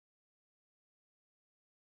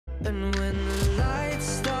And when the lights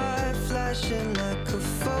start flashing like a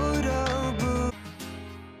photo booth,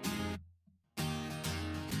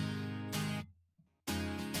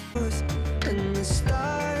 and the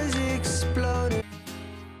stars exploding,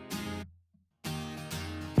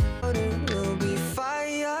 we'll be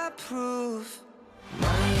fireproof.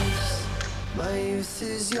 My youth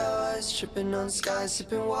is yours, tripping on skies,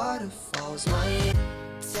 sipping waterfalls. My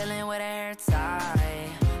chilling with her hair tie,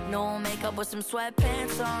 no makeup with some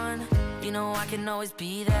sweatpants on. You know I can always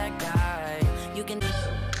be that guy. You can.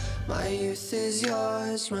 My youth is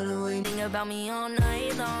yours, run away. Think about me all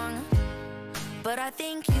night long, but I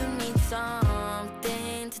think you need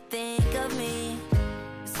something to think of me,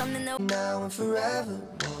 something that now and forever.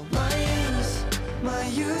 My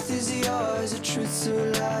youth is yours, a truth so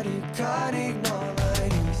loud you can't ignore.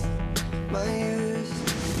 My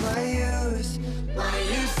youth, my youth, my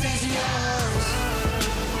youth is yours.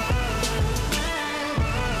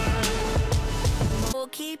 will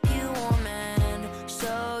keep you warm and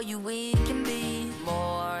show you we can be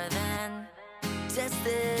more than just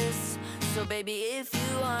this. So baby, if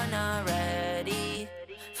you are not ready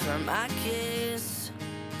for my kiss,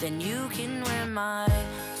 then you can wear my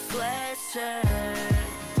sweatshirt,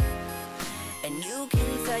 and you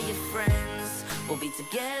can tell your friends we'll be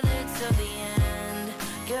together till the end.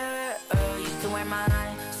 Girl, you can wear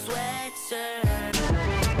my sweatshirt.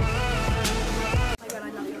 Oh my god, I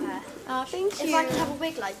love your hair. Oh, thank you. If I could have a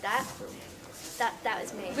wig like that, that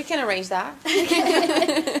was me. We can arrange that.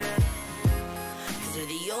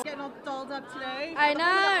 Getting all dolled up today. I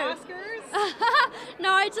know. Oscars. No,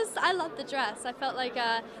 I love the dress. I felt like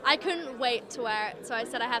I couldn't wait to wear it, so I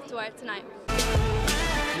said I have to wear it tonight.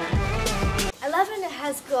 11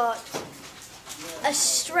 has got a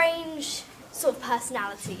strange sort of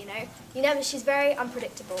personality, you know. She's very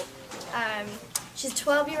unpredictable. She's a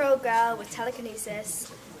 12-year-old girl with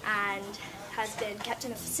telekinesis and has been kept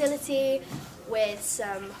in a facility with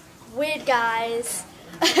some weird guys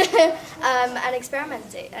and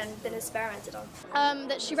been experimented on.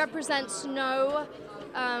 That she represents no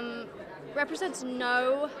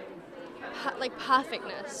like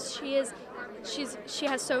perfectness. She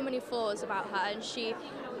has so many flaws about her, and she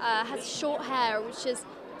has short hair, which is,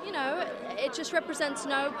 you know, it just represents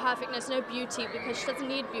no perfectness, no beauty, because she doesn't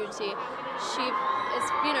need beauty. She is,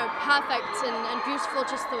 you know, perfect and beautiful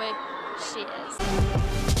just the way she is.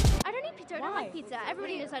 I don't eat pizza. I don't like pizza.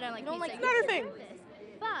 Everybody knows I don't like pizza. It's not a thing.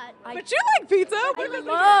 But you like pizza? I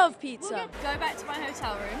love pizza. go back to my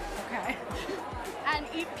hotel room. Okay. And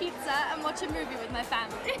eat pizza and watch a movie with my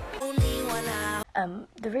family. Only one out.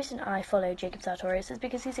 The reason I follow Jacob Sartorius is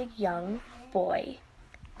because he's a young boy,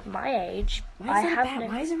 my age. Why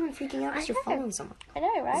is everyone freaking out because you're following someone? I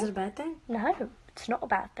know, right? Is it a bad thing? No, it's not a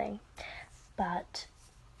bad thing. But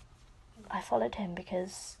I followed him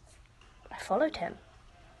because I followed him.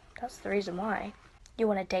 That's the reason why. You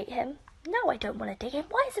want to date him? No, I don't want to date him.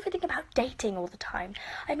 Why is everything about dating all the time?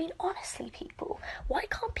 I mean, honestly, people, why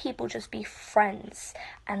can't people just be friends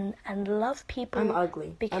and love people? I'm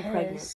ugly. Because I'm pregnant.